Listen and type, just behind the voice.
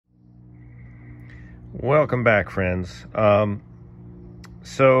Welcome back, friends.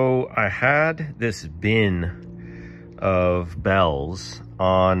 So I had this bin of bells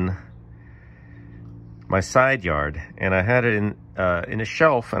on my side yard, and I had it in a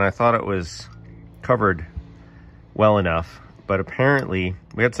shelf, and I thought it was covered well enough. But apparently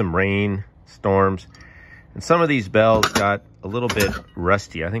we had some rain, storms, and some of these bells got a little bit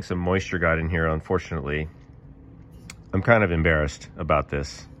rusty. I think some moisture got in here, unfortunately. I'm kind of embarrassed about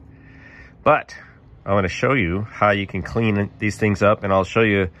this, but I want to show you how you can clean these things up, and I'll show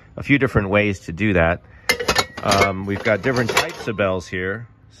you a few different ways to do that. We've got different types of bells here.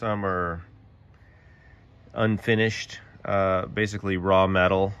 Some are unfinished, basically raw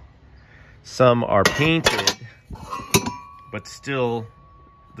metal. Some are painted, but still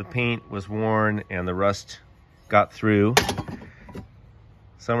the paint was worn and the rust got through.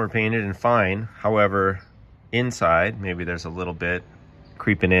 Some are painted and fine. However, inside, maybe there's a little bit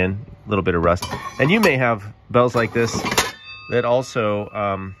creeping in, a little bit of rust. And you may have bells like this that also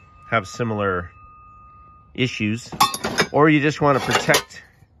have similar issues, or you just want to protect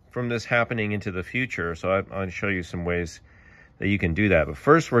from this happening into the future. So I'm going to show you some ways that you can do that. But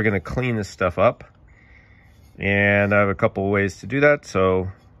first, we're going to clean this stuff up, and I have a couple of ways to do that, so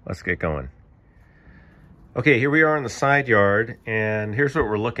let's get going. Okay, here we are in the side yard, and here's what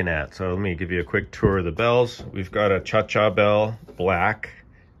we're looking at. So let me give you a quick tour of the bells. We've got a cha-cha bell, black.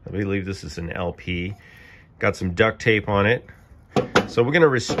 I believe this is an LP. Got some duct tape on it. So we're gonna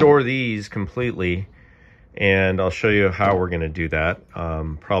restore these completely, and I'll show you how we're gonna do that.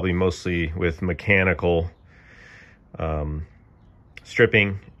 Probably mostly with mechanical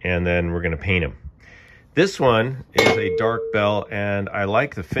stripping, and then we're gonna paint them. This one is a dark bell, and I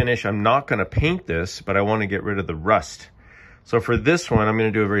like the finish. I'm not going to paint this, but I want to get rid of the rust. So for this one, I'm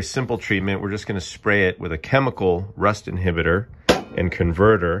going to do a very simple treatment. We're just going to spray it with a chemical rust inhibitor and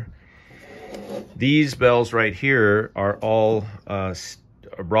converter. These bells right here are all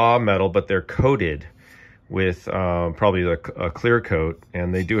raw metal, but they're coated with probably a clear coat,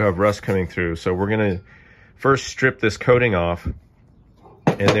 and they do have rust coming through. So we're going to first strip this coating off,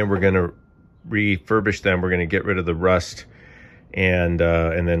 and then we're going to refurbish them. We're going to get rid of the rust and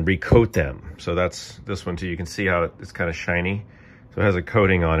then recoat them. So that's this one too. You can see how it's kind of shiny. So it has a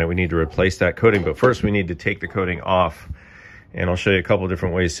coating on it. We need to replace that coating, but first we need to take the coating off, and I'll show you a couple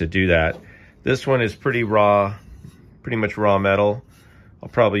different ways to do that. This one is pretty raw, pretty much raw metal. I'll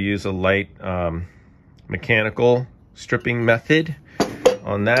probably use a light mechanical stripping method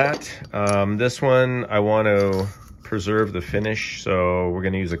on that. This one I want to preserve the finish, so we're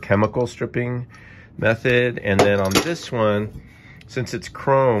going to use a chemical stripping method. And then on this one, since it's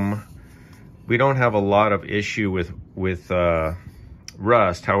chrome, we don't have a lot of issue with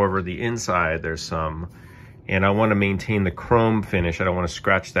rust. However, the inside there's some, and I want to maintain the chrome finish. I don't want to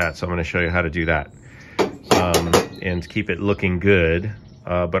scratch that, so I'm going to show you how to do that and keep it looking good,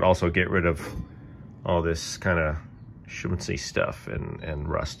 but also get rid of all this kind of schmutzy stuff and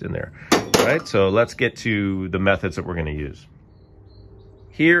rust in there. All right, so let's get to the methods that we're going to use.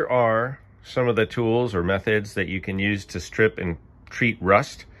 Here are some of the tools or methods that you can use to strip and treat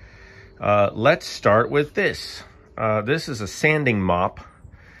rust. Let's start with this. This is a sanding mop,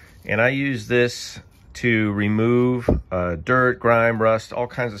 and I use this to remove dirt, grime, rust, all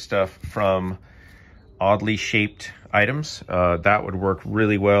kinds of stuff from oddly shaped items. That would work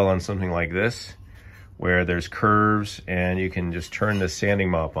really well on something like this, where there's curves, and you can just turn this sanding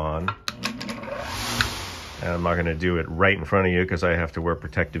mop on. And I'm not gonna do it right in front of you because I have to wear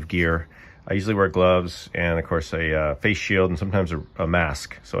protective gear. I usually wear gloves and of course a face shield and sometimes a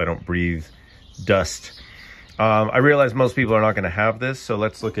mask so I don't breathe dust. I realize most people are not gonna have this, so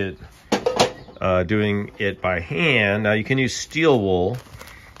let's look at doing it by hand. Now you can use steel wool,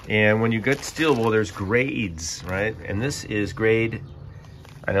 and when you get steel wool, there's grades, right? And this is grade,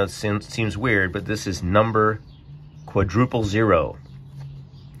 I know it seems weird, but this is number quadruple 0,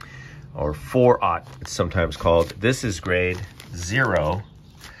 or 4/0, it's sometimes called. This is grade 0,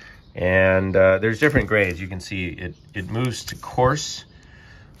 and there's different grades. You can see it moves to coarse.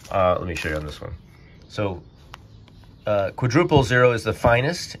 Let me show you on this one. So quadruple 0 is the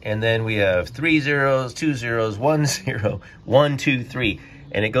finest, and then we have 3 zeros, 2 zeros, 1 0, 1, 2, 3,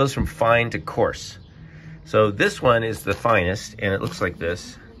 and it goes from fine to coarse. So this one is the finest, and it looks like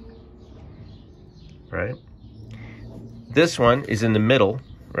this, right? This one is in the middle,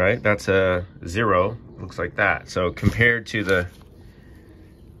 right? That's a 0, looks like that. So compared to the,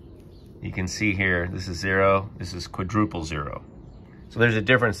 you can see here, this is 0, this is quadruple 0. So there's a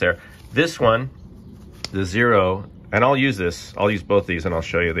difference there. This one, the 0, and I'll use both these and I'll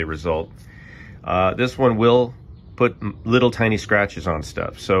show you the result. This one will put little tiny scratches on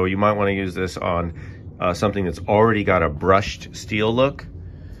stuff. So you might want to use this on something that's already got a brushed steel look.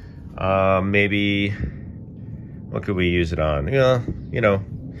 Maybe, what could we use it on? Yeah, you know,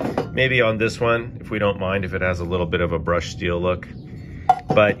 maybe on this one, if we don't mind if it has a little bit of a brushed steel look.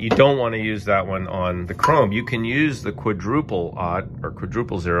 But you don't want to use that one on the chrome. You can use the quadruple odd or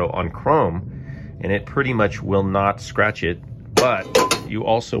quadruple zero on chrome, and it pretty much will not scratch it. But you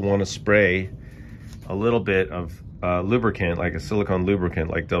also want to spray a little bit of lubricant, like a silicone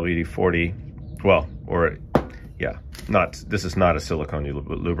lubricant, like WD-40. Well, or yeah, this is not a silicone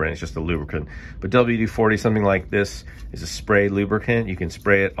lubricant, it's just a lubricant. But WD-40, something like this, is a spray lubricant. You can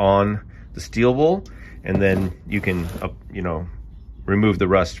spray it on the steel wool, and then you can, you know, remove the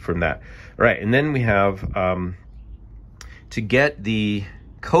rust from that. All right, and then we have, to get the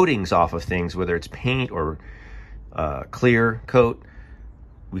coatings off of things, whether it's paint or clear coat,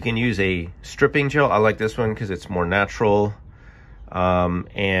 we can use a stripping gel. I like this one because it's more natural.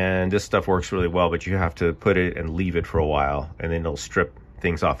 And this stuff works really well, but you have to put it and leave it for a while, and then it'll strip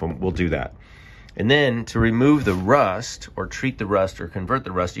things off, and we'll do that. And then to remove the rust or treat the rust or convert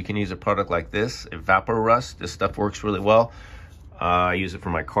the rust, you can use a product like this, Evapor-Rust. This stuff works really well. I use it for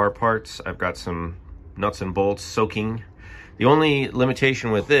my car parts. I've got some nuts and bolts soaking. The only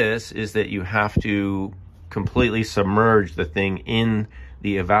limitation with this is that you have to completely submerge the thing in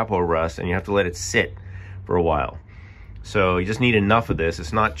the Evapor-Rust, and you have to let it sit for a while. So you just need enough of this.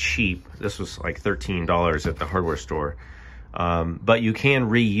 It's not cheap. This was like $13 at the hardware store. But you can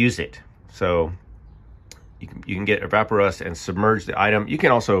reuse it. So you can get Evapor-Rust and submerge the item. You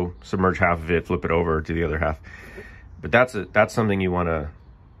can also submerge half of it, flip it over to the other half. But that's something you want to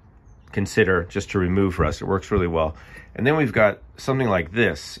consider just to remove rust. It works really well. And then we've got something like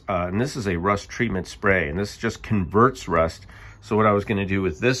this. And this is a rust treatment spray. And this just converts rust. So what I was going to do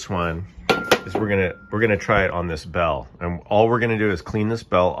with this one is we're gonna try it on this bell, and all we're gonna do is clean this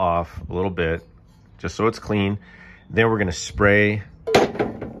bell off a little bit, just so it's clean. Then we're gonna spray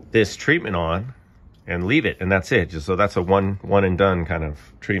this treatment on and leave it, and that's it. Just so that's a one and done kind of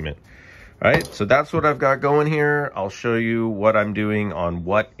treatment. All right, so that's what I've got going here. I'll show you what I'm doing on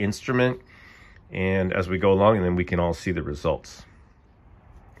what instrument, and as we go along, and then we can all see the results.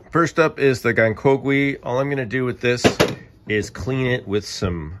 First up is the Gankogui. All I'm gonna do with this is clean it with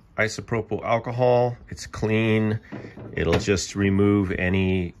some isopropyl alcohol. It's clean. It'll just remove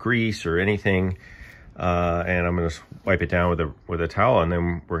any grease or anything. And I'm going to wipe it down with a towel, and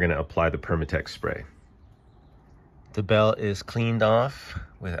then we're going to apply the Permatex spray. The bell is cleaned off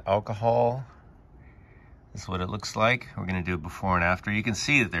with alcohol. This is what it looks like. We're going to do it before and after. You can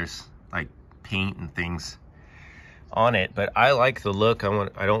see that there's like paint and things on it, but I like the look.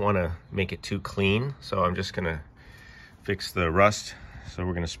 I don't want to make it too clean, so I'm just going to fix the rust. So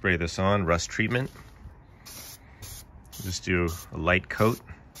we're going to spray this on, rust treatment. Just do a light coat.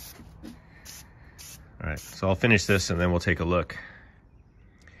 All right, so I'll finish this and then we'll take a look.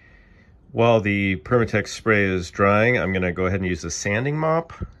 While the Permatex spray is drying, I'm going to go ahead and use the sanding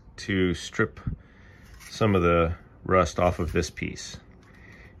mop to strip some of the rust off of this piece.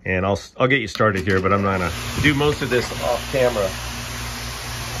 And I'll get you started here, but I'm going to do most of this off camera.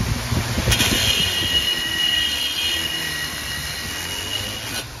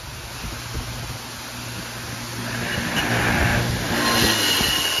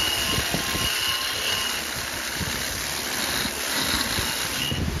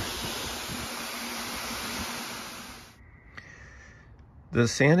 The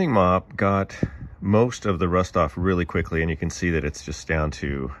sanding mop got most of the rust off really quickly, and you can see that it's just down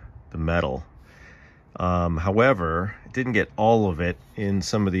to the metal. However, it didn't get all of it in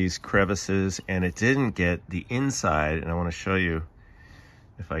some of these crevices, and it didn't get the inside, and I want to show you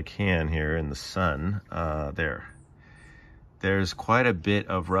if I can here in the sun. There's quite a bit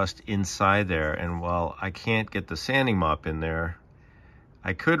of rust inside there, and while I can't get the sanding mop in there,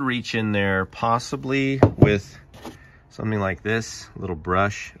 I could reach in there possibly with something like this, a little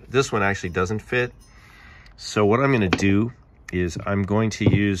brush. This one actually doesn't fit. So what I'm going to do is I'm going to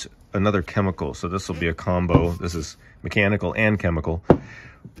use another chemical. So this will be a combo. This is mechanical and chemical. I'm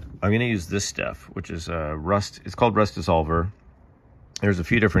going to use this stuff, which is rust. It's called rust dissolver. There's a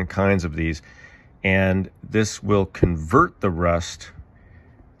few different kinds of these. And this will convert the rust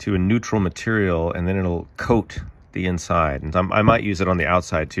to a neutral material, and then it'll coat the inside. And I might use it on the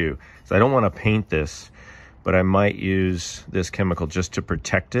outside too. So I don't want to paint this, but I might use this chemical just to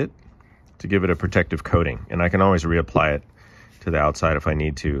protect it, to give it a protective coating. And I can always reapply it to the outside if I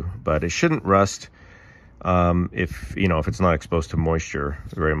need to, but it shouldn't rust if it's not exposed to moisture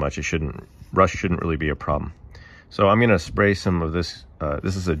very much. Rust shouldn't really be a problem. So I'm gonna spray some of this.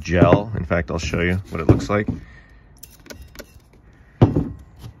 This is a gel. In fact, I'll show you what it looks like.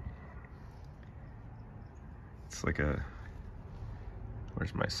 It's like a,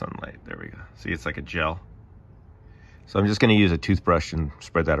 where's my sunlight? There we go. See, it's like a gel. So I'm just gonna use a toothbrush and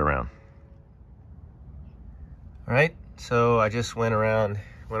spread that around. All right, so I just went on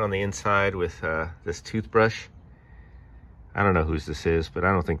the inside with this toothbrush. I don't know whose this is, but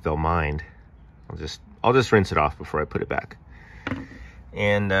I don't think they'll mind. I'll just rinse it off before I put it back.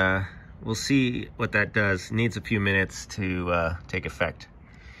 And we'll see what that does. It needs a few minutes to take effect.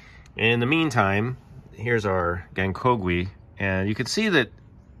 In the meantime, here's our Gankogui, and you can see that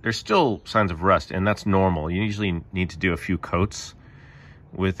there's still signs of rust, and that's normal. You usually need to do a few coats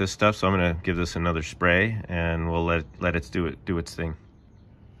with this stuff, so I'm gonna give this another spray, and we'll let it do its thing.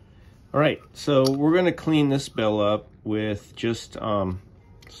 All right, so we're gonna clean this bell up with just some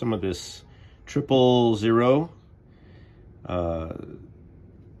of this 000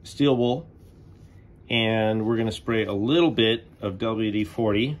 steel wool, and we're gonna spray a little bit of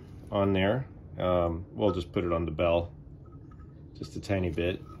WD-40 on there. We'll just put it on the bell, just a tiny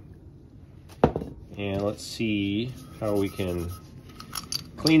bit. And let's see how we can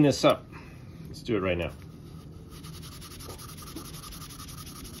clean this up. Let's do it right now.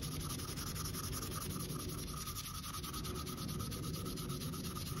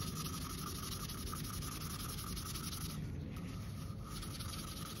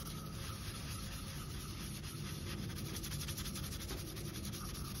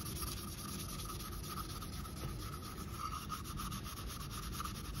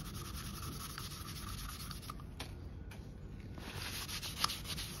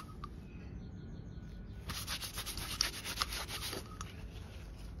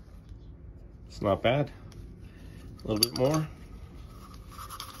 It's not bad. A little bit more.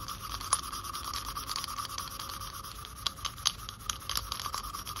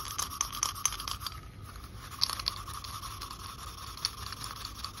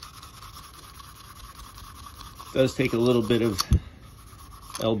 It does take a little bit of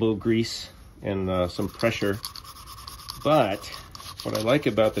elbow grease and some pressure, but what I like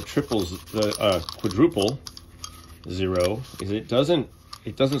about the quadruple 0 is it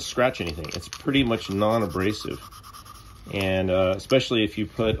doesn't scratch anything. It's pretty much non-abrasive, and especially if you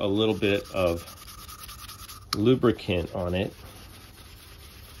put a little bit of lubricant on it,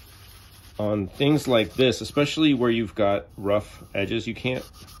 on things like this, especially where you've got rough edges, you can't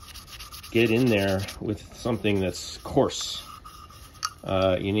get in there with something that's coarse.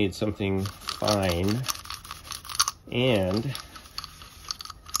 You need something fine, and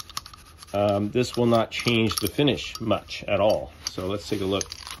this will not change the finish much at all. So let's take a look.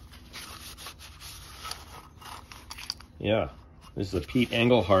 Yeah, this is a Pete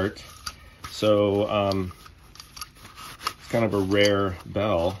Engelhardt. So it's kind of a rare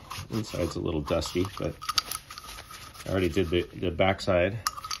bell. Inside's a little dusty, but I already did the backside.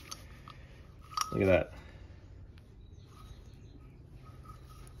 Look at that.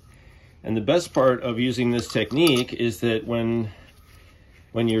 And the best part of using this technique is that when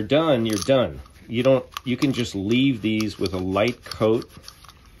you're done, you're done. You can just leave these with a light coat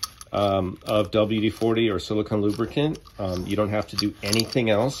of WD-40 or silicone lubricant. You don't have to do anything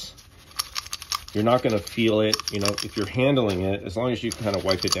else. You're not going to feel it, you know, if you're handling it, as long as you kind of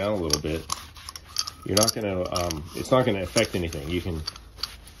wipe it down a little bit. You're not going to, it's not going to affect anything.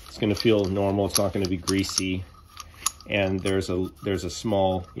 It's going to feel normal. It's not going to be greasy. And there's a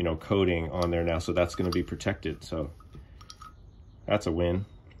small, you know, coating on there now, so that's going to be protected. So that's a win.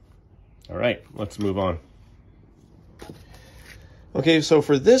 All right, let's move on. Okay, so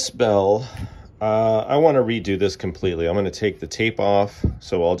for this bell, I want to redo this completely. I'm going to take the tape off,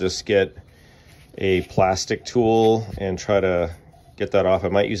 so I'll just get a plastic tool and try to get that off. I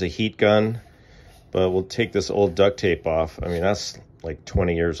might use a heat gun, but we'll take this old duct tape off. I mean, that's like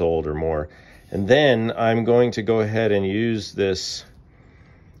 20 years old or more. And then I'm going to go ahead and use this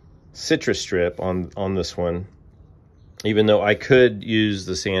citrus strip on this one. Even though I could use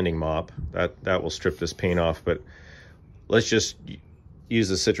the sanding mop, that will strip this paint off, but let's just use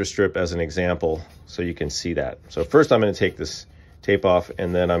the citrus strip as an example so you can see that. So first I'm going to take this tape off,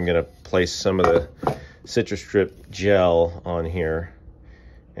 and then I'm going to place some of the citrus strip gel on here,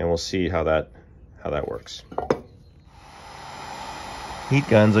 and we'll see how that works. Heat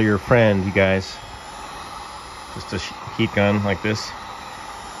guns are your friend, you guys. Just a heat gun like this,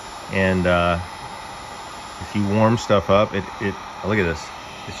 and if you warm stuff up, look at this.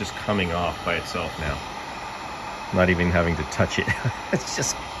 It's just coming off by itself now. I'm not even having to touch it. It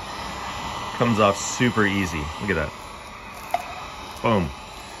just comes off super easy. Look at that. Boom.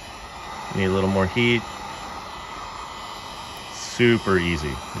 Need a little more heat. Super easy.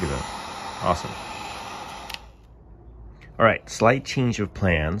 Look at that. Awesome. All right, slight change of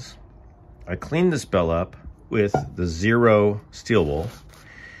plans. I cleaned this bell up with the 0 steel wool,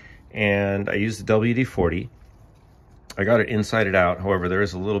 and I used the WD-40. I got it inside out. However, there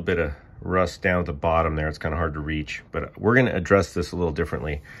is a little bit of rust down at the bottom there. It's kind of hard to reach, but we're going to address this a little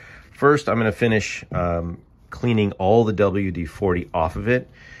differently. First, I'm going to finish cleaning all the WD-40 off of it.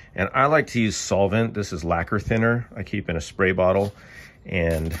 And I like to use solvent. This is lacquer thinner. I keep in a spray bottle,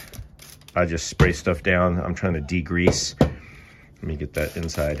 and I just spray stuff down. I'm trying to degrease. Let me get that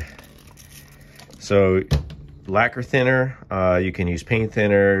inside. So lacquer thinner, you can use paint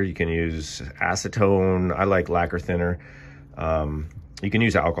thinner, you can use acetone. I like lacquer thinner. You can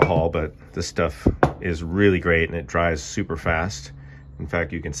use alcohol, but this stuff is really great and it dries super fast. In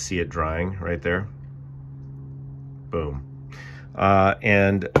fact, you can see it drying right there. Boom.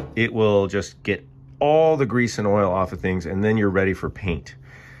 And it will just get all the grease and oil off of things, and then you're ready for paint.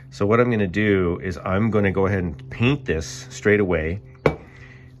 So what I'm going to do is I'm going to go ahead and paint this straight away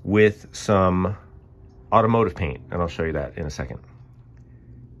with some automotive paint, and I'll show you that in a second.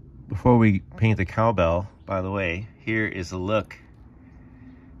 Before we paint the cowbell, by the way, here is a look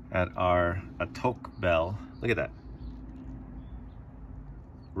at our Cowbell. Look at that.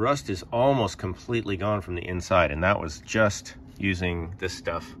 Rust is almost completely gone from the inside, and that was just using this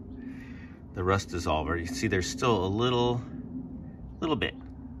stuff, the rust dissolver. You can see there's still a little bit,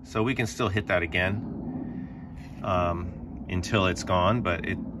 so we can still hit that again until it's gone, but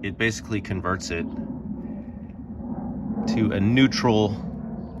it basically converts it to a neutral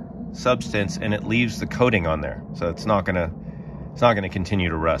substance, and it leaves the coating on there, so it's not gonna continue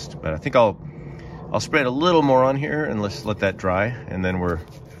to rust. But I think I'll spread a little more on here and let's let that dry, and then we're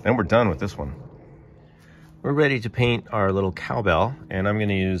done with this one. We're ready to paint our little cowbell, and I'm going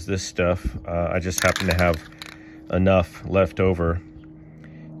to use this stuff. I just happen to have enough left over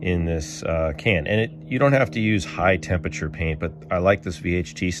in this can, and you don't have to use high temperature paint, but I like this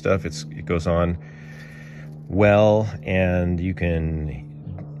VHT stuff. It goes on well, and you can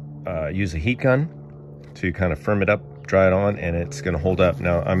use a heat gun to kind of firm it up, dry it on, and it's going to hold up.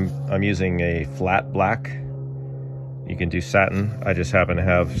 Now I'm using a flat black. You can do satin. I just happen to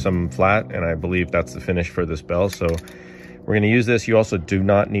have some flat, and I believe that's the finish for this bell, so we're going to use this. You also do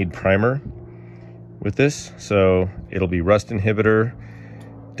not need primer with this, so it'll be rust inhibitor.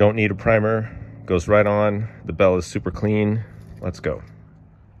 Don't need a primer. Goes right on. The bell is super clean. Let's go.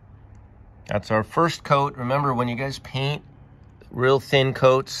 That's our first coat. Remember, when you guys paint real thin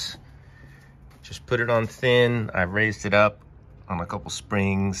coats, just put it on thin. I've raised it up on a couple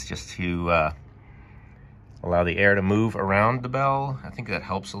springs just to allow the air to move around the bell. I think that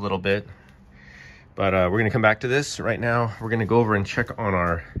helps a little bit. But we're gonna come back to this. Right now, we're gonna go over and check on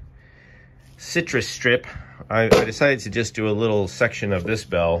our citrus strip. I decided to just do a little section of this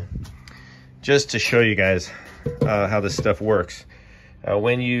bell just to show you guys how this stuff works.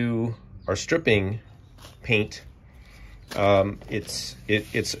 When you are stripping paint, it's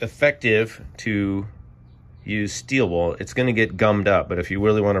effective to use steel wool. It's gonna get gummed up, but if you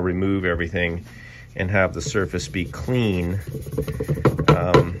really wanna remove everything and have the surface be clean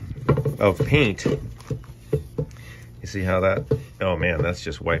of paint, you see how that, oh man, that's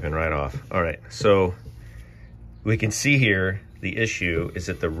just wiping right off. All right, so we can see here the issue is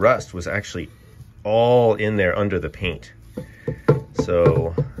that the rust was actually all in there under the paint.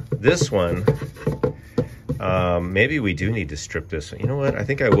 So this one, maybe we do need to strip this. You know what, I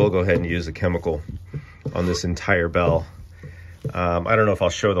think I will go ahead and use a chemical on this entire bell. I don't know if I'll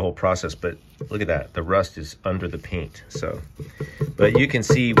show the whole process, but look at that. The rust is under the paint. So, but you can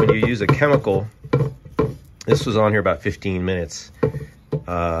see when you use a chemical, this was on here about 15 minutes.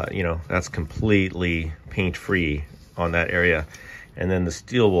 You know, that's completely paint free on that area. And then the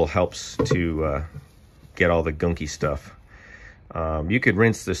steel wool helps to get all the gunky stuff. You could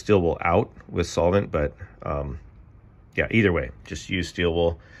rinse the steel wool out with solvent, but yeah, either way, just use steel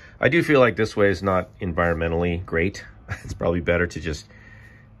wool. I do feel like this way is not environmentally great. It's probably better to just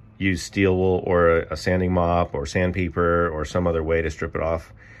use steel wool or a sanding mop or sandpaper or some other way to strip it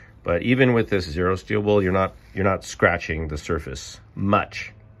off. But even with this 0 steel wool, you're not scratching the surface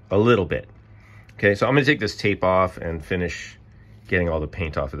much, a little bit. Okay, so I'm gonna take this tape off and finish getting all the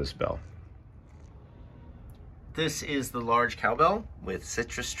paint off of this bell. This is the large cowbell with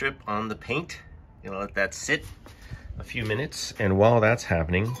citrus strip on the paint. You'll let that sit a few minutes, and while that's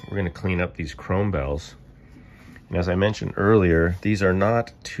happening, we're gonna clean up these chrome bells. And as I mentioned earlier, these are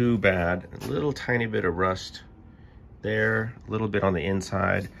not too bad. A little tiny bit of rust there, a little bit on the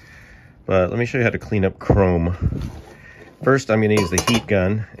inside. But let me show you how to clean up chrome. First, I'm gonna use the heat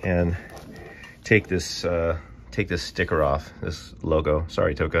gun and take this sticker off, this logo.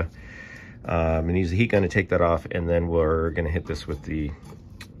 Sorry, Toka. I'm gonna use the heat gun to take that off, and then we're gonna hit this with the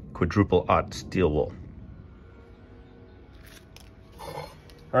quadruple aught steel wool.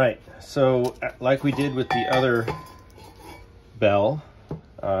 All right, so like we did with the other bell,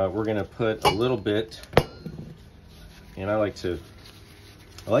 we're gonna put a little bit, and I like to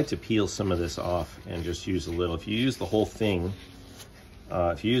peel some of this off and just use a little. If you use the whole thing,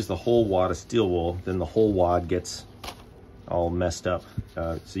 if you use the whole wad of steel wool, then the whole wad gets all messed up.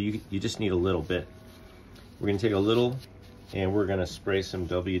 So you just need a little bit. We're gonna take a little and we're gonna spray some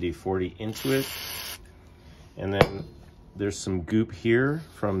WD-40 into it. And then there's some goop here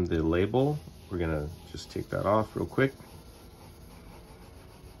from the label. We're gonna just take that off real quick.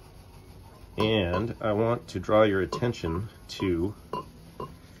 And I want to draw your attention to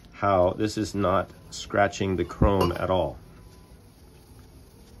how this is not scratching the chrome at all.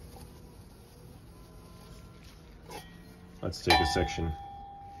 Let's take a section.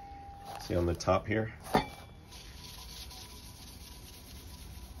 See on the top here?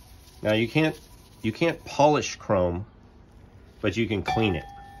 Now you can't polish chrome, but you can clean it.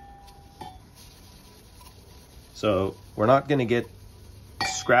 So we're not gonna get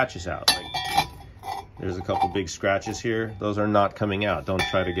scratches out. Like, there's a couple big scratches here. Those are not coming out. Don't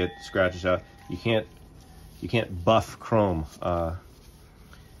try to get scratches out. You can't buff chrome,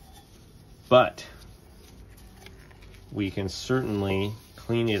 but we can certainly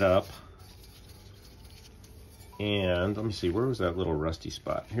clean it up. And let me see, where was that little rusty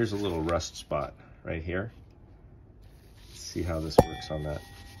spot? Here's a little rust spot right here. Let's see how this works on that.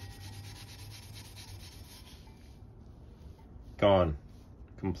 Gone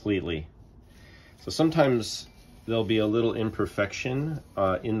completely. So sometimes there'll be a little imperfection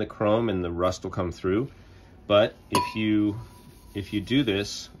in the chrome and the rust will come through. But if you do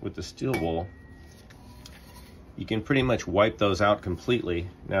this with the steel wool, you can pretty much wipe those out completely.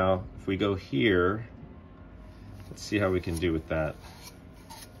 Now, if we go here, let's see how we can do with that.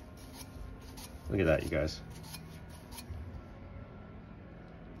 Look at that, you guys.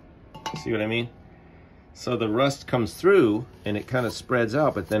 See what I mean? So the rust comes through and it kind of spreads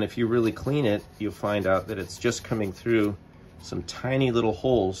out, but then if you really clean it, you'll find out that it's just coming through some tiny little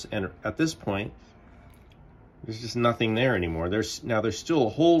holes. And at this point, there's just nothing there anymore. There's still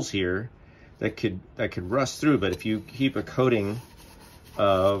holes here that could rust through, but if you keep a coating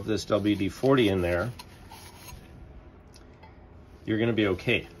of this WD-40 in there, you're gonna be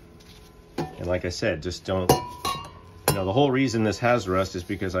okay. And like I said, just don't, you know, the whole reason this has rust is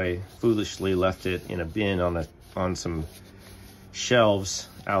because I foolishly left it in a bin on some shelves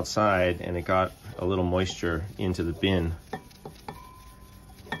outside, and it got a little moisture into the bin.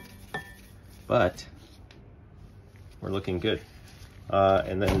 But we're looking good.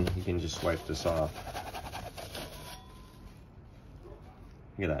 And then you can just wipe this off.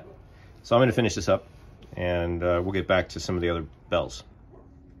 Look at that. So I'm gonna finish this up and we'll get back to some of the other bells.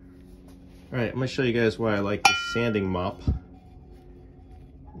 All right, I'm gonna show you guys why I like this sanding mop.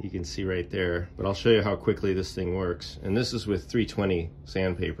 You can see right there, but I'll show you how quickly this thing works. And this is with 320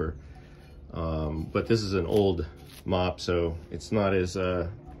 sandpaper, but this is an old mop, so it's not as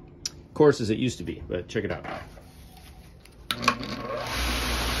coarse as it used to be, but check it out.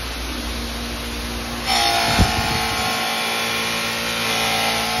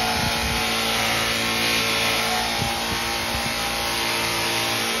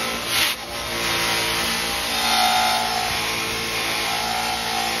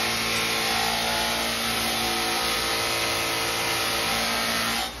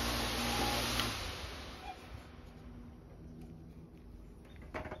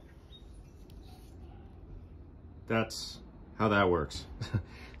 That's how that works.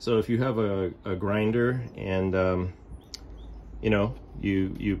 So if you have a grinder and you know,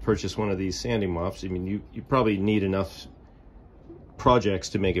 you purchase one of these sanding mops, I mean, you probably need enough projects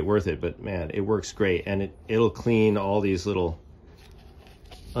to make it worth it, but man, it works great. And it'll clean all these little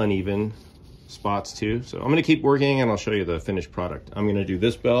uneven spots too. So I'm gonna keep working and I'll show you the finished product. I'm gonna do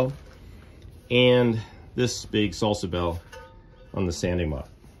this bell and this big salsa bell on the sanding mop.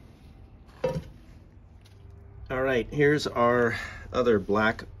 All right, here's our other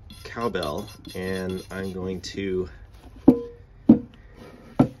black cowbell, and I'm going to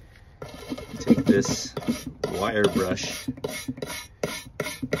take this wire brush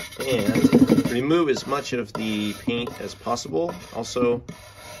and remove as much of the paint as possible. Also,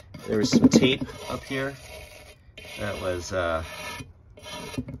 there was some tape up here that was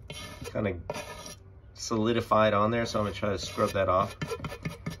kind of solidified on there, so I'm gonna try to scrub that off.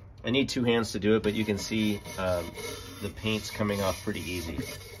 I need two hands to do it, but you can see the paint's coming off pretty easy.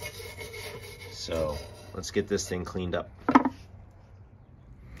 So let's get this thing cleaned up.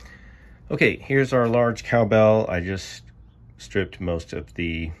 Okay, here's our large cowbell. I just stripped most of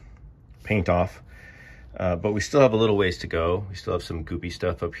the paint off. but we still have a little ways to go. We still have some goopy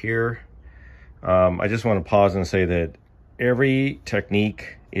stuff up here. I just want to pause and say that every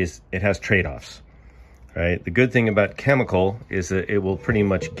technique has trade-offs, right? The good thing about chemical is that it will pretty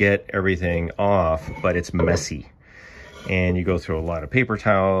much get everything off, but it's messy. And you go through a lot of paper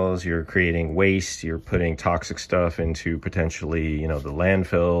towels, you're creating waste, you're putting toxic stuff into potentially, you know, the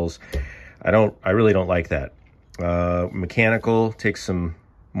landfills. I really don't like that. Mechanical takes some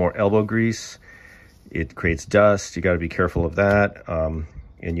more elbow grease. It creates dust. You got to be careful of that.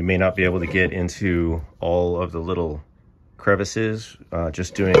 And you may not be able to get into all of the little crevices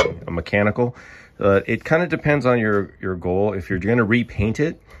just doing a mechanical. It kind of depends on your goal. If you're going to repaint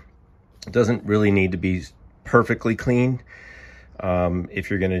it, it doesn't really need to be perfectly clean. If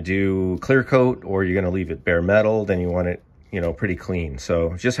you're going to do clear coat or you're going to leave it bare metal, then you want it, you know, pretty clean.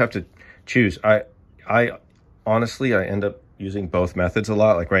 So just have to choose. I honestly, I end up using both methods a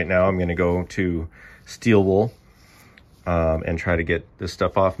lot. Like right now, I'm going to go to steel wool and try to get this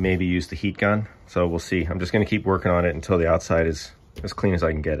stuff off, maybe use the heat gun. So we'll see. I'm just going to keep working on it until the outside is as clean as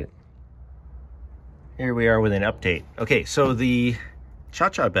I can get it. Here we are with an update. Okay, so the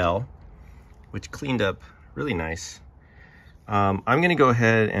cha-cha bell, which cleaned up really nice. I'm going to go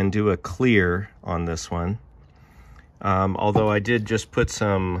ahead and do a clear on this one. Although I did just put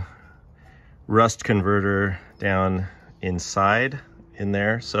some rust converter down inside in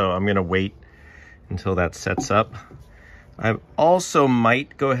there, so I'm going to wait until that sets up. I also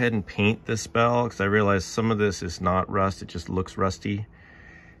might go ahead and paint this bell because I realize some of this is not rust, it just looks rusty.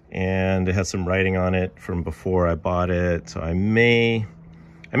 And it has some writing on it from before I bought it, so I may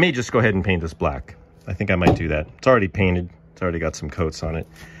just go ahead and paint this black. I think I might do that. It's already painted, it's already got some coats on it.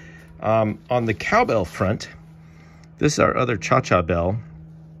 On the cowbell front, this is our other cha-cha bell.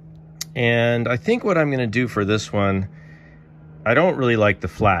 And I think what I'm going to do for this one, I don't really like the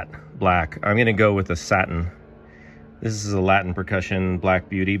flat black. I'm going to go with the satin. This is a Latin percussion Black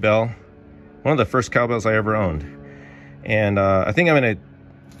Beauty bell. One of the first cowbells I ever owned. And I think I'm going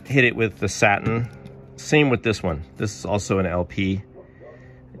to hit it with the satin. Same with this one. This is also an LP.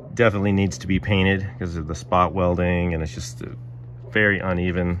 Definitely needs to be painted because of the spot welding and it's just very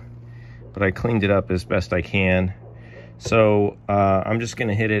uneven. But I cleaned it up as best I can. So I'm just going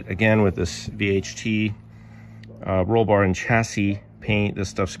to hit it again with this VHT roll bar and chassis paint. This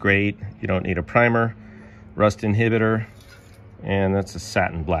stuff's great. You don't need a primer, rust inhibitor, and that's a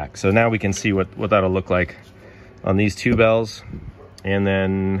satin black. So now we can see what that'll look like on these two bells. And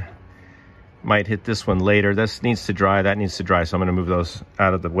then might hit this one later. This needs to dry, that needs to dry. So I'm going to move those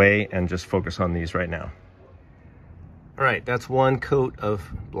out of the way and just focus on these right now. All right, that's one coat of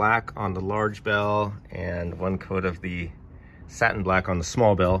black on the large bell and one coat of the satin black on the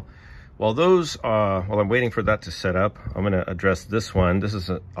small bell. While I'm waiting for that to set up, I'm going to address this one. This is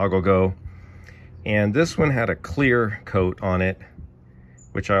an Agogo, and this one had a clear coat on it,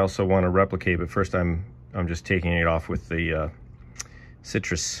 which I also want to replicate. But first, I'm just taking it off with the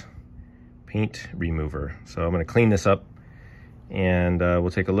citrus paint remover. So I'm going to clean this up, and we'll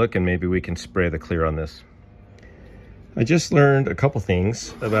take a look, and maybe we can spray the clear on this. I just learned a couple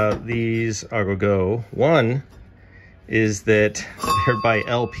things about these Agogo. One is that they're by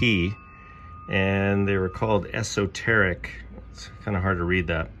LP and they were called Esoteric. It's kind of hard to read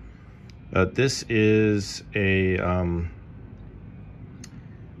that. This is a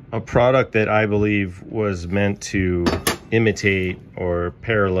product that I believe was meant to imitate or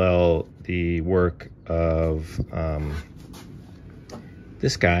parallel the work of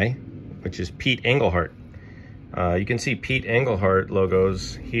this guy, which is Pete Engelhardt. You can see Pete Engelhardt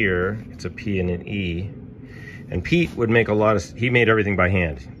logos here. It's a P and an E. And Pete would make he made everything by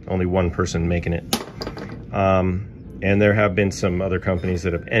hand. Only one person making it. And there have been some other companies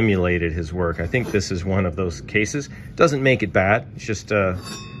that have emulated his work. I think this is one of those cases. Doesn't make it bad. It's just, I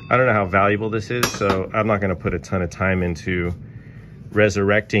don't know how valuable this is, so I'm not gonna put a ton of time into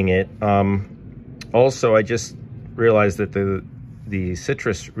resurrecting it. Also, I just realized that the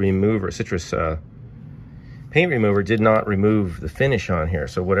citrus paint remover did not remove the finish on here.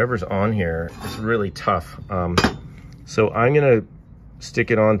 So whatever's on here is really tough. So I'm gonna stick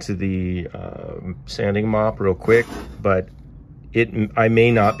it onto the sanding mop real quick, but I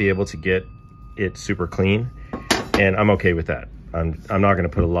may not be able to get it super clean, and I'm okay with that. I'm not gonna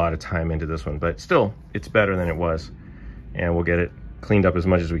put a lot of time into this one, but still, it's better than it was, and we'll get it cleaned up as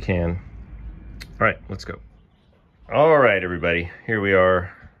much as we can. All right, let's go. All right, everybody, here we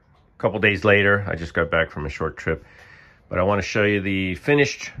are. Couple days later. I just got back from a short trip, but I want to show you the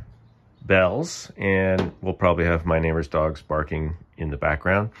finished bells, and we'll probably have my neighbor's dogs barking in the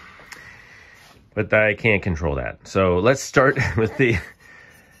background, but I can't control that. So let's start with the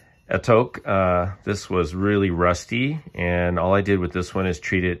Atoke. This was really rusty, and all I did with this one is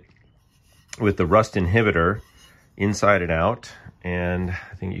treat it with the rust inhibitor inside and out. And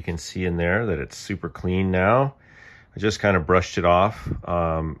I think you can see in there that it's super clean now. I just kind of brushed it off,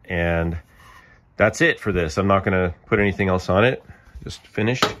 and that's it for this. I'm not going to put anything else on it. Just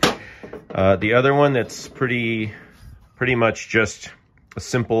finished. The other one that's pretty much just a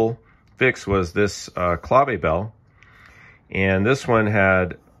simple fix was this clave bell. And this one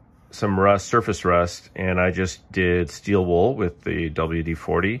had some rust, surface rust, and I just did steel wool with the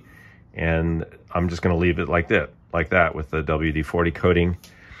WD-40, and I'm just going to leave it like that with the WD-40 coating.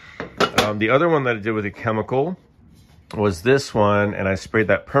 The other one that I did with a chemical was this one, and I sprayed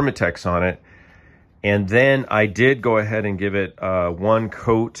that Permatex on it, and then I did go ahead and give it one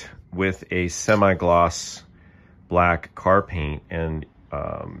coat with a semi-gloss black car paint, and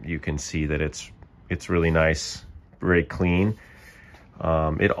you can see that it's really nice, very clean.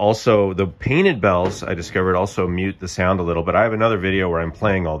 It also, the painted bells I discovered also mute the sound a little, but I have another video where I'm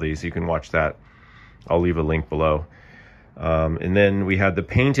playing all these. You can watch that. I'll leave a link below. And then we had the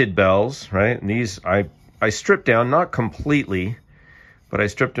painted bells, right? And these I stripped down, not completely, but I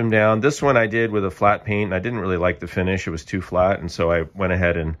stripped them down. This one I did with a flat paint. I didn't really like the finish. It was too flat, and so I went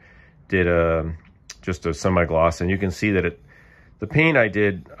ahead and did just a semi-gloss. And you can see that the paint I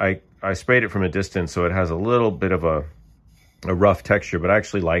did, I sprayed it from a distance, so it has a little bit of a rough texture, but I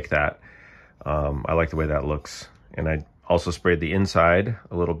actually like that. I like the way that looks. And I also sprayed the inside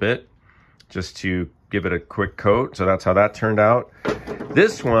a little bit just to give it a quick coat. So that's how that turned out.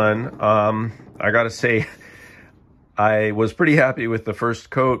 This one, I gotta say, I was pretty happy with the first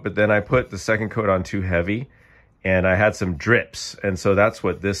coat, but then I put the second coat on too heavy, and I had some drips. And so that's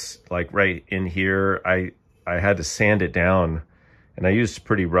what this, like right in here, I had to sand it down, and I used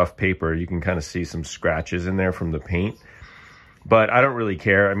pretty rough paper. You can kind of see some scratches in there from the paint. But I don't really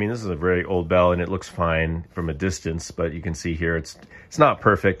care. I mean, this is a very old bell, and it looks fine from a distance, but you can see here it's not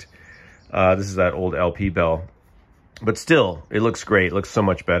perfect. This is that old LP bell. But still, it looks great. It looks so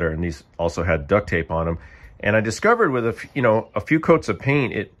much better, and these also had duct tape on them. And I discovered with a few coats of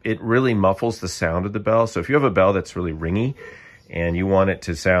paint, it really muffles the sound of the bell. So if you have a bell that's really ringy and you want it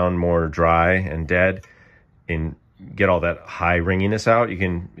to sound more dry and dead and get all that high ringiness out, you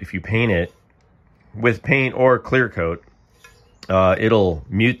can, if you paint it with paint or clear coat, it'll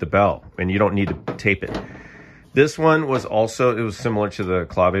mute the bell, and you don't need to tape it. This one was also, it was similar to the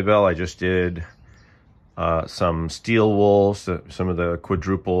clave bell. I just did some steel wool, so some of the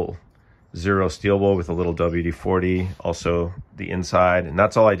quadruple zero steel wool with a little WD-40, also the inside, and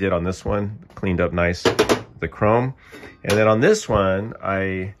that's all I did on this one. Cleaned up nice, the chrome. And then on this one,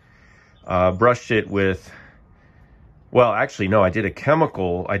 I brushed it with, well, actually, no, I did a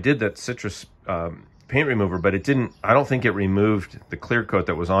chemical. I did that citrus paint remover, but it didn't, I don't think it removed the clear coat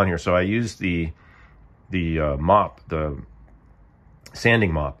that was on here. So I used the mop, the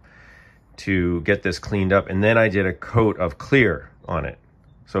sanding mop, to get this cleaned up. And then I did a coat of clear on it.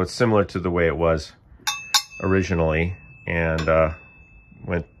 So it's similar to the way it was originally, and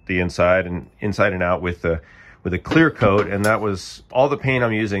went the inside and out with a clear coat. And that was all the paint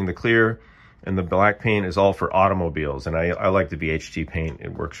I'm using. The clear and the black paint is all for automobiles, and I like the BHT paint.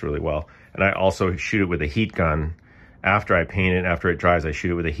 It works really well. And I also shoot it with a heat gun. After I paint it, after it dries, I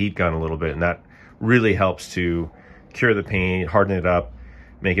shoot it with a heat gun a little bit, and that really helps to cure the paint, harden it up,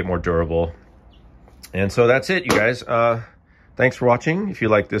 make it more durable. And so that's it, you guys. Thanks for watching. If you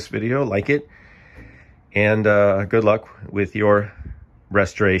like this video, like it. And good luck with your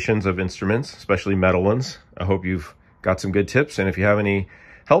restorations of instruments, especially metal ones. I hope you've got some good tips. And if you have any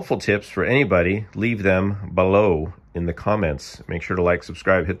helpful tips for anybody, leave them below in the comments. Make sure to like,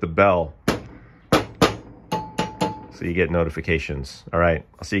 subscribe, hit the bell so you get notifications. All right,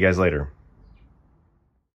 I'll see you guys later.